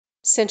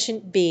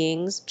Sentient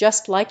beings,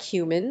 just like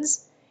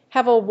humans,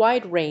 have a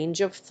wide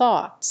range of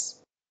thoughts.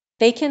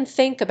 They can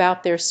think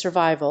about their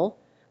survival,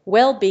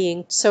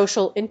 well-being,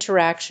 social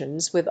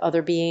interactions with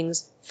other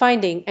beings,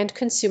 finding and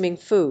consuming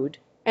food,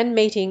 and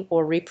mating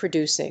or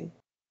reproducing.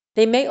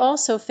 They may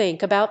also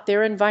think about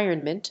their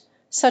environment,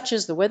 such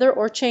as the weather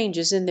or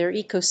changes in their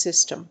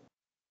ecosystem.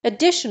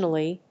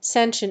 Additionally,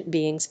 sentient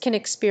beings can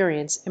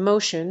experience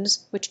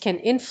emotions which can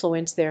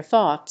influence their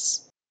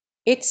thoughts.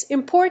 It's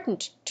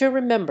important to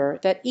remember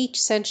that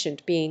each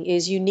sentient being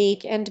is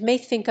unique and may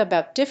think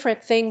about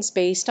different things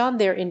based on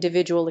their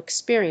individual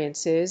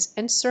experiences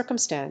and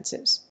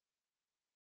circumstances.